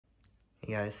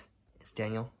Hey guys, it's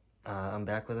Daniel. I'm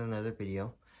back with another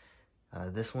video.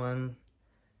 This one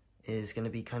is going to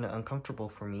be kind of uncomfortable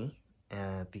for me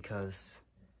because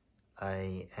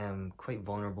I am quite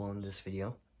vulnerable in this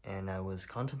video, and I was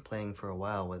contemplating for a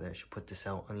while whether I should put this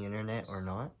out on the internet or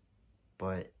not,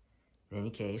 but in any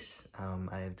case,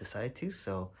 I have decided to,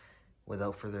 so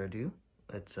without further ado,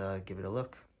 let's give it a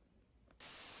look.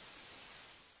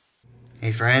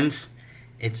 Hey friends,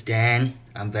 it's Dan.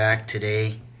 I'm back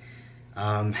today.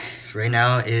 Right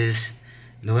now is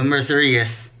November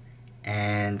 30th,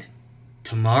 and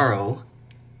tomorrow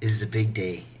is the big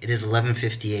day. It is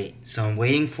 11:58, so I'm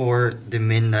waiting for the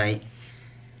midnight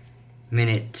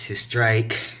minute to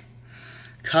strike,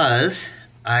 cause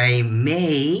I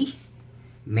may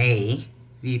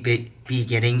be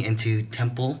getting into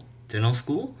Temple Dental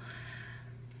School.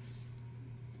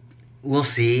 We'll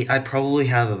see. I probably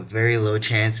have a very low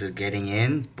chance of getting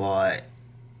in, but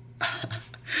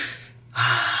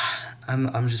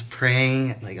I'm just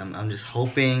praying, like I'm just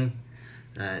hoping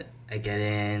that I get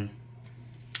in,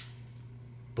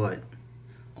 but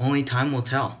only time will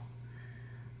tell.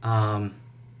 I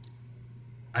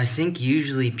think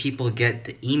usually people get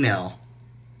the email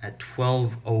at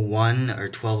 12:01 or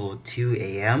 12:02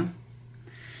 a.m.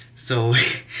 So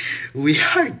we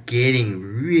are getting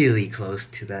really close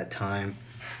to that time.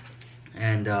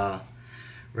 And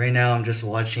right now I'm just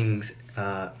watching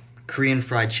Korean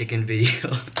fried chicken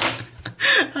video.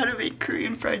 How to make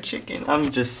Korean fried chicken.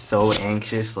 I'm just so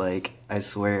anxious, like, I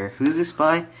swear. Who's this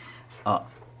by? Oh,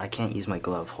 I can't use my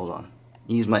glove, hold on.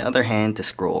 Use my other hand to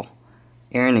scroll.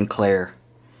 Aaron and Claire.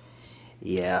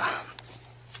 Yeah.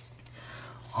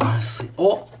 Honestly.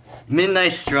 Oh!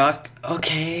 Midnight struck.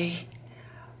 Okay.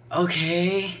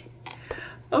 Okay.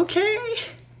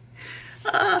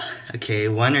 Okay,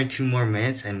 1 or 2 more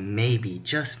minutes and maybe,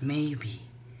 just maybe,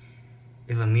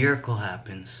 if a miracle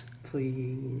happens.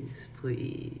 Please,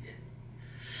 please.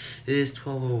 It is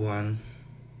 12:01.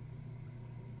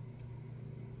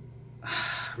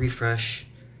 Refresh.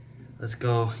 Let's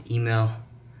go. Email.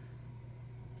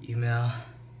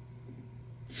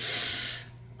 If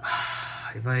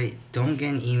I don't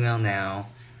get an email now,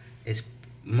 it's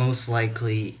most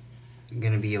likely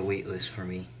gonna be a wait list for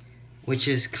me, which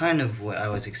is kind of what I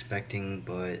was expecting,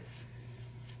 but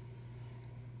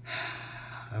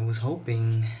I was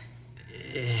hoping.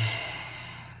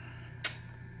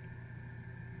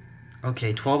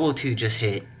 Okay, 12:02 just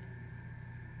hit.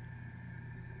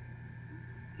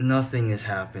 Nothing is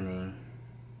happening.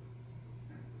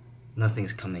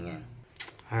 Nothing's coming in.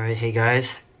 Alright, hey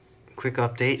guys. Quick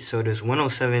update. So it is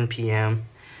 1:07 p.m.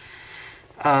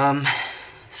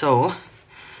 So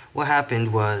what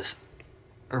happened was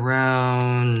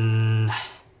around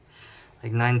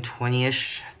like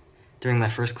 9:20ish during my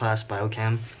first class,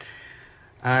 biochem,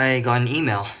 I got an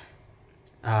email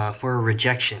for a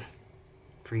rejection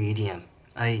for UDM.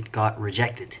 I got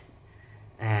rejected,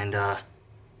 and well,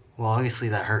 obviously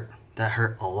that hurt. That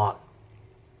hurt a lot.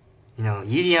 You know,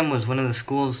 UDM was one of the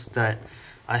schools that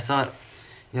I thought,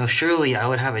 you know, surely I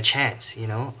would have a chance. You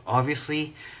know,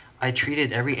 obviously I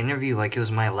treated every interview like it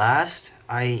was my last.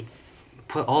 I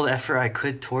put all the effort I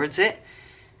could towards it,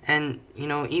 and you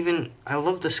know, even I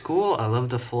love the school, I love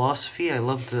the philosophy, I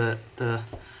love the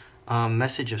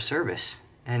message of service,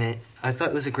 and I thought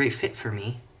it was a great fit for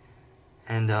me,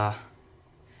 and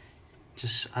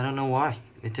just I don't know why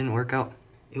it didn't work out.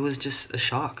 It was just a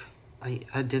shock. I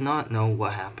did not know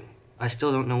what happened. I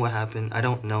still don't know what happened. I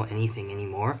don't know anything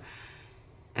anymore,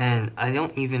 and I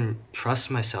don't even trust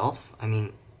myself. I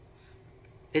mean,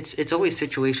 it's always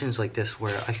situations like this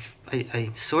where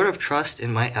I sort of trust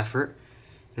in my effort.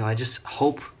 You know, I just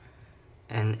hope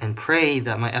and pray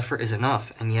that my effort is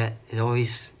enough, and yet it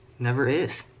always never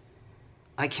is.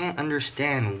 I can't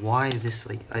understand why this,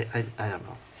 like, I don't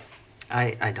know.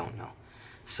 I don't know.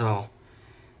 So,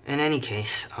 in any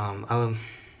case,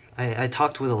 I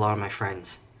talked with a lot of my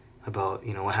friends about,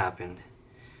 you know, what happened.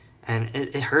 And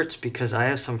it hurts because I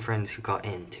have some friends who got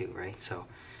in too, right? So,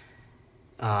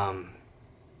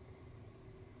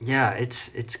 yeah,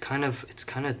 it's kind of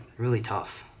really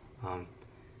tough.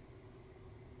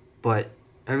 But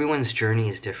everyone's journey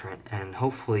is different, and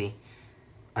hopefully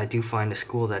I do find a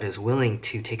school that is willing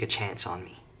to take a chance on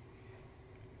me.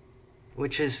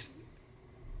 Which is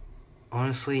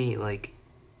honestly, like,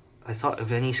 I thought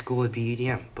if any school would be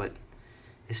UDM, but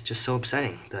it's just so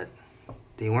upsetting that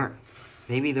they weren't.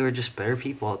 Maybe there were just better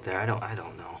people out there. I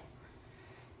don't know.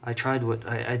 I tried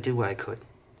I did what I could.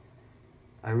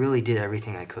 I really did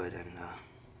everything I could, and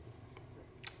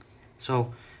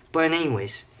so, but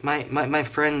anyways, my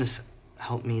friends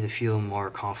helped me to feel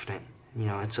more confident. You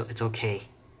know, it's okay,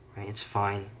 right? It's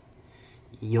fine.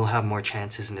 you'll have more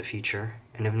chances in the future.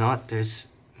 And if not, there's,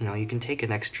 you can take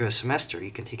an extra semester,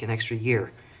 you can take an extra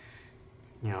year.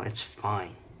 It's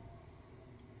fine.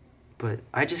 But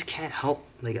I just can't help,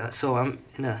 so I'm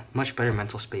in a much better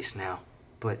mental space now.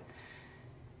 But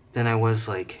then I was,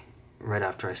 right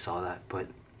after I saw that. But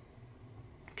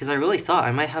because I really thought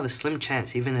I might have a slim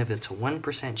chance, even if it's a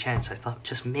 1% chance. I thought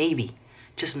just maybe,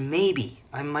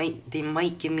 they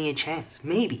might give me a chance.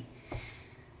 Maybe.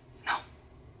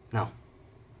 No.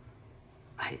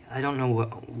 I don't know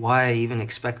why I even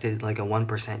expected a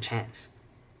 1% chance.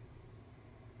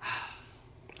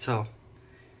 So,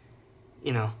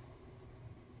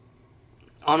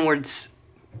 onwards,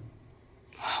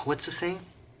 what's the saying?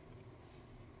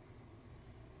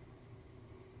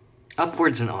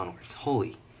 Upwards and onwards.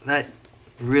 Holy, that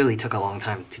really took a long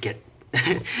time to get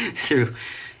through.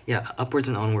 Yeah, upwards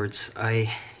and onwards.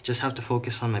 I just have to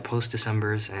focus on my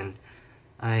post-Decembers, and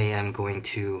I am going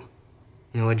to,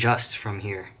 adjust from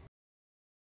here.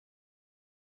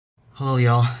 Hello,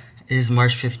 y'all. It is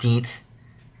March 15th,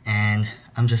 and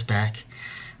I'm just back.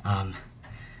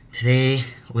 Today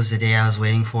was the day I was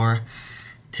waiting for.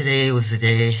 Today was the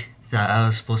day that I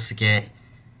was supposed to get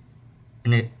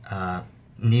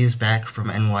news back from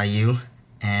NYU,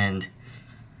 and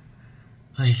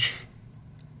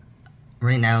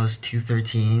right now it's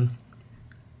 2:13.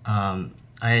 I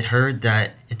had heard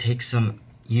that it takes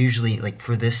usually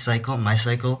for this cycle, my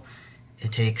cycle,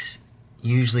 it takes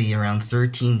usually around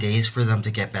 13 days for them to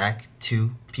get back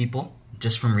to people,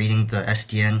 just from reading the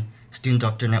SDN Student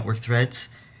Doctor Network threads.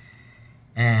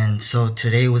 And so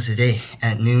today was the day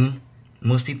at noon.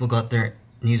 Most people got their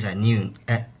news at noon.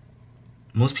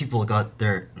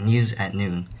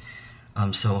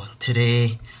 So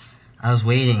today I was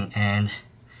waiting, and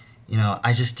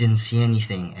I just didn't see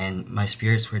anything, and my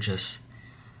spirits were just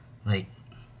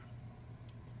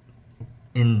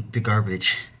in the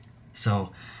garbage.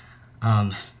 So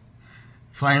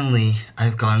finally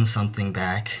I've gotten something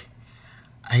back.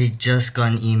 I just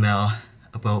got an email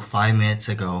about 5 minutes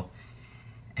ago,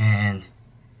 and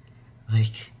I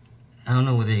don't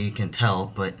know whether you can tell,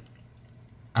 but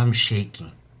I'm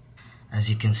shaking. As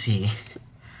you can see,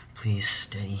 please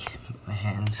steady my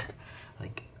hands.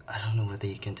 I don't know whether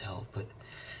you can tell, but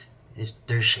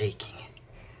they're shaking.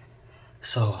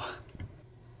 So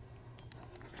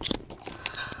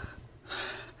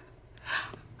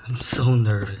I'm so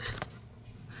nervous,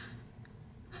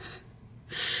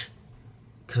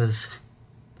 because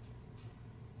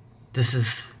this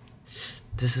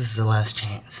is the last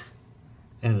chance,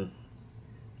 and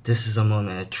this is a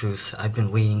moment of truth. I've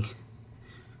been waiting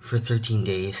for 13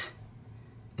 days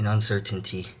in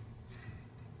uncertainty,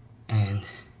 and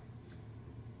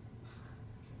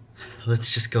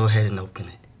let's just go ahead and open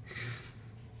it.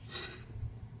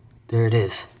 There it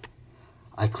is.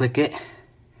 I click it,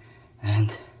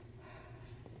 and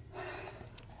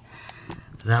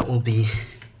that will be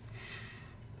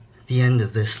the end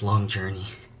of this long journey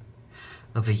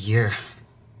of a year.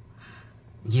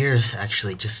 Years,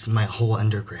 actually, just my whole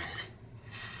undergrad.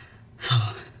 So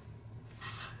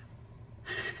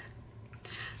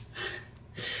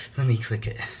let me click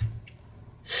it.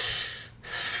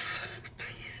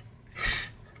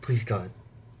 Please, God,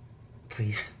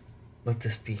 please, let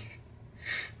this be.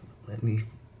 Let me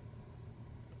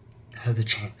have the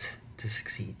chance to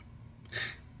succeed.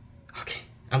 Okay,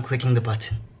 I'm clicking the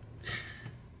button.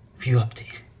 View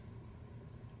update.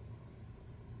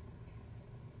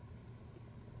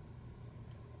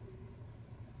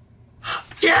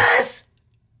 Yes!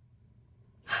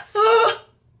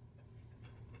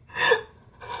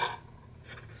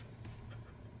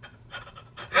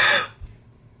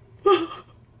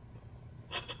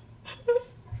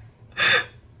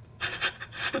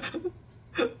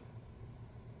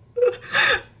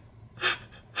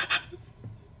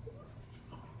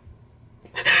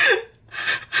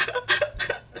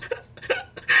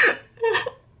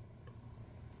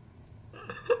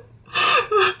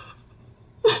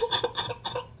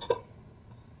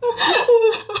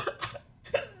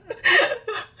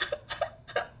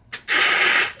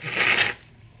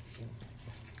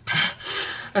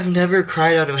 I've never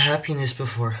cried out of happiness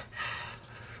before.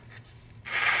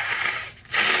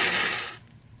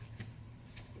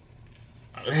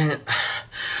 And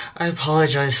I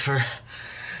apologize for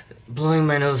blowing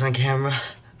my nose on camera,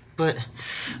 but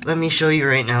let me show you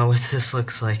right now what this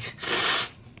looks like.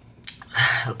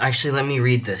 Actually, let me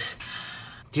read this.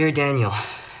 Dear Daniel,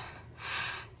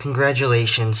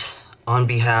 congratulations on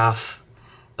behalf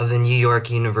of the New York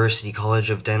University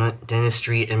College of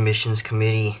Dentistry Admissions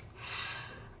Committee.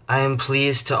 I am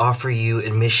pleased to offer you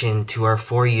admission to our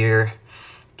 4-year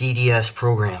DDS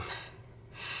program.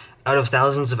 Out of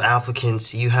thousands of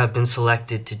applicants, you have been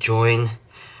selected to join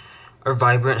our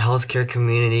vibrant healthcare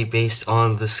community based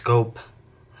on the scope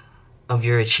of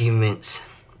your achievements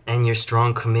and your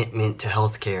strong commitment to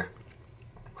healthcare.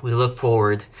 We look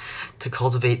forward to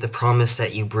cultivate the promise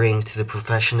that you bring to the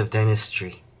profession of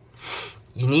dentistry.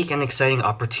 Unique and exciting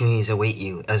opportunities await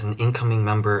you as an incoming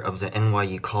member of the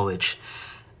NYU College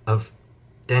of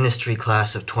Dentistry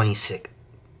class of 26.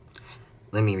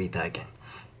 Let me read that again.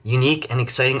 Unique and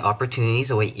exciting opportunities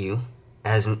await you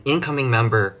as an incoming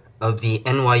member of the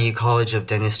NYU College of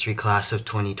Dentistry class of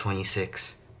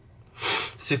 2026.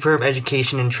 Superb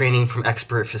education and training from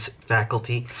expert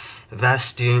faculty, vast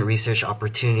student research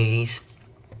opportunities,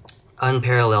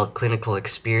 unparalleled clinical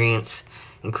experience,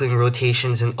 including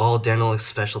rotations in all dental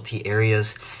specialty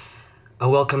areas, a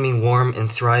welcoming, warm,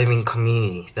 and thriving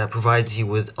community that provides you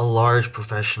with a large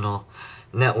professional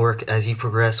network as you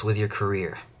progress with your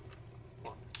career.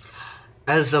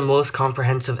 As the most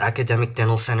comprehensive academic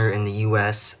dental center in the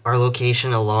U.S., our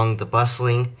location along the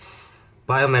bustling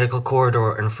biomedical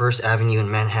corridor on First Avenue in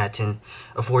Manhattan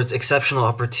affords exceptional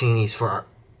opportunities for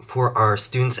our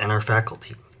students and our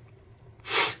faculty.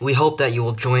 We hope that you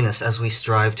will join us as we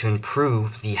strive to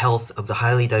improve the health of the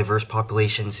highly diverse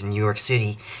populations in New York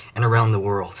City and around the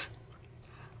world.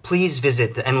 Please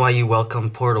visit the NYU Welcome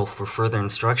portal for further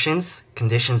instructions,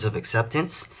 conditions of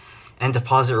acceptance, and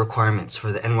deposit requirements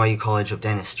for the NYU College of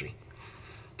Dentistry.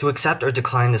 To accept or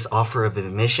decline this offer of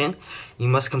admission, you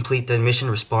must complete the admission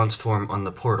response form on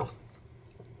the portal.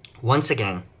 Once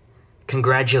again,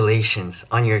 congratulations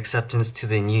on your acceptance to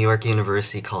the New York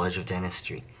University College of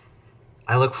Dentistry.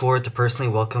 I look forward to personally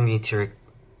welcoming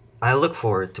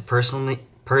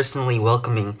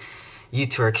you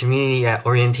to our community at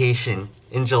orientation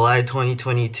in July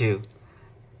 2022.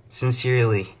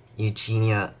 Sincerely,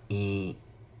 Eugenia E.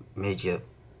 Media,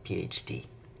 PhD.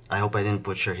 I hope I didn't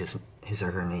butcher his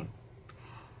or her name.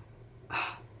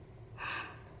 I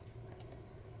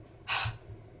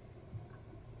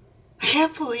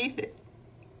can't believe it.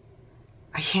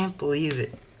 I can't believe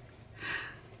it.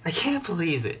 I can't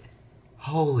believe it.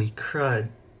 Holy crud.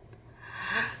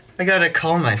 I gotta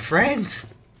call my friends.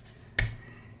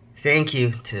 Thank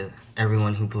you to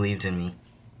everyone who believed in me.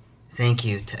 Thank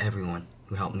you to everyone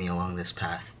who helped me along this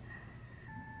path.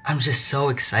 I'm just so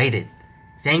excited.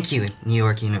 Thank you, New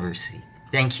York University.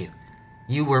 Thank you.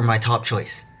 You were my top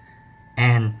choice.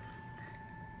 And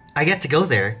I get to go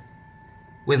there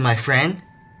with my friend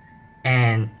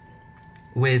and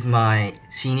with my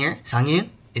senior,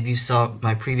 Sangyun. If you saw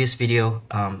my previous video,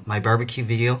 my barbecue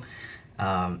video,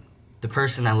 the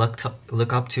person I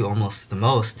look up to almost the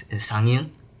most is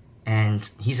Sangyun,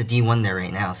 and he's a D1 there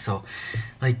right now. So,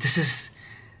 like, this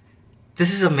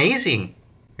is amazing,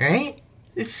 right?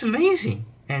 It's amazing.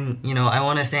 And I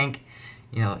want to thank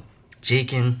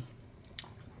Jakin,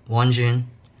 Wonjun,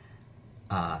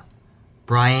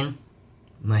 Brian,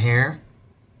 Maher,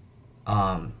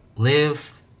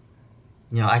 Liv.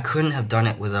 I couldn't have done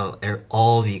it without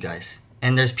all of you guys.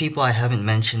 And there's people I haven't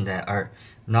mentioned that are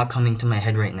not coming to my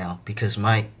head right now because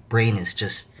my brain is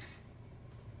just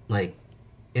like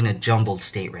in a jumbled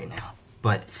state right now.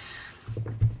 But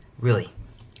really,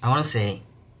 I want to say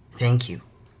thank you.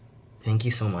 Thank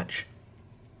you so much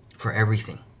for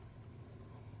everything.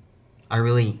 I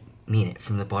really mean it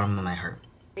from the bottom of my heart.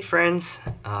 Hey friends,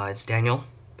 it's Daniel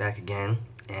back again,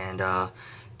 and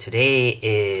today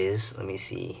is, let me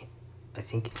see, I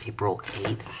think April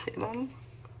 8th, if I'm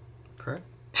correct?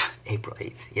 April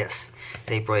 8th, yes.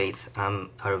 It's April 8th, I'm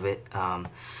out of it.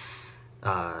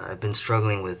 I've been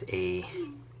struggling with a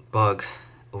bug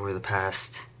over the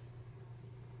past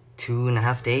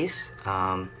 2.5 days.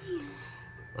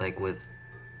 Like with,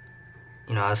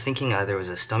 I was thinking either it was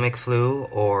a stomach flu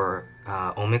or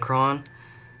Omicron,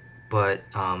 but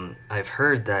I've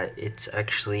heard that it's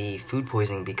actually food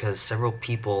poisoning because several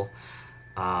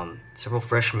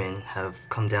freshmen have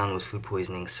come down with food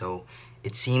poisoning, so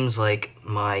it seems like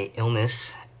my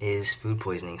illness is food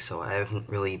poisoning, so I haven't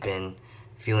really been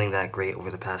feeling that great over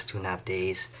the past 2.5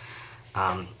 days,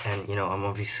 and I'm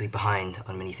obviously behind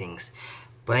on many things.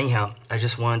 But anyhow, I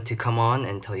just wanted to come on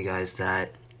and tell you guys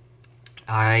that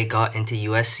I got into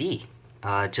USC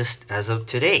just as of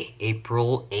today,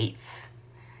 April 8th.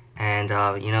 And,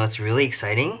 it's really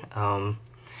exciting. I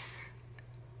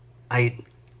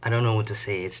don't know what to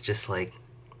say. It's just, like,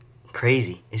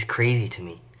 crazy. It's crazy to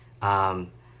me.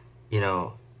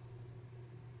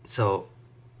 So,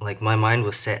 like, my mind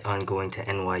was set on going to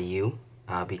NYU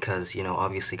because,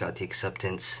 obviously got the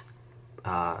acceptance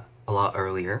a lot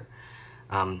earlier.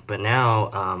 But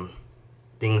now,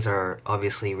 things are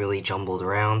obviously really jumbled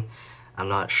around. I'm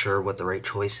not sure what the right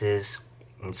choice is.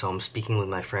 And so I'm speaking with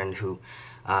my friend who,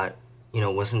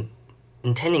 wasn't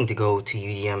intending to go to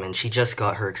UDM, and she just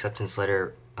got her acceptance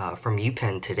letter from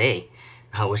UPenn today,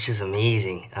 which is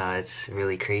amazing. It's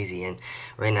really crazy, and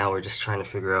right now we're just trying to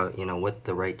figure out, what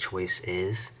the right choice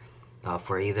is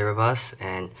for either of us.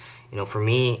 And for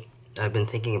me, I've been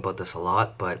thinking about this a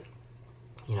lot, but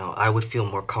I would feel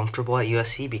more comfortable at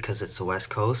USC because it's the West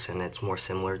Coast and it's more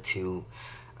similar to,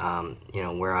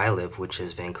 where I live, which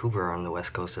is Vancouver on the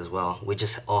West Coast as well. We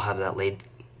just all have that laid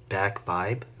back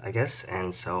vibe, I guess.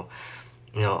 And so,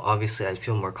 obviously I'd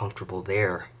feel more comfortable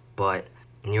there. But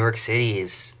New York City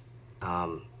is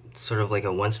sort of like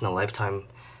a once in a lifetime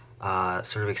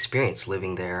sort of experience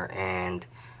living there. And,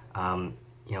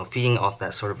 feeding off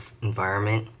that sort of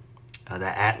environment,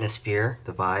 that atmosphere,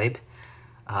 the vibe,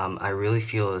 I really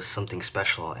feel is something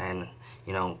special. And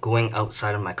going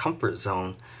outside of my comfort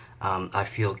zone, I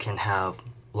feel can have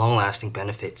long-lasting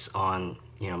benefits on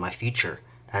my future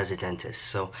as a dentist.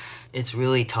 So it's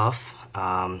really tough.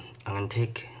 I'm gonna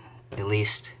take at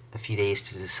least a few days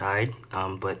to decide.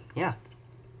 But yeah,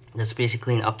 that's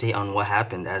basically an update on what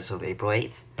happened as of April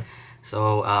 8th.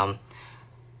 So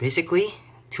basically,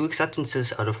 2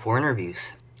 acceptances out of 4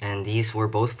 interviews, and these were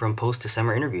both from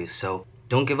post-December interviews. So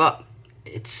don't give up.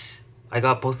 I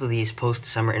got both of these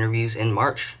post-December interviews in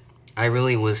March. I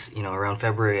really was, around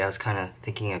February I was kind of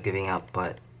thinking of giving up,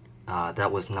 but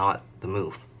that was not the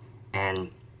move.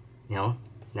 And,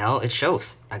 now it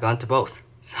shows. I got into both.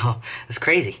 So it's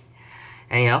crazy.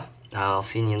 Anyhow, I'll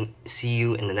see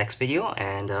you in the next video,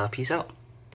 and peace out.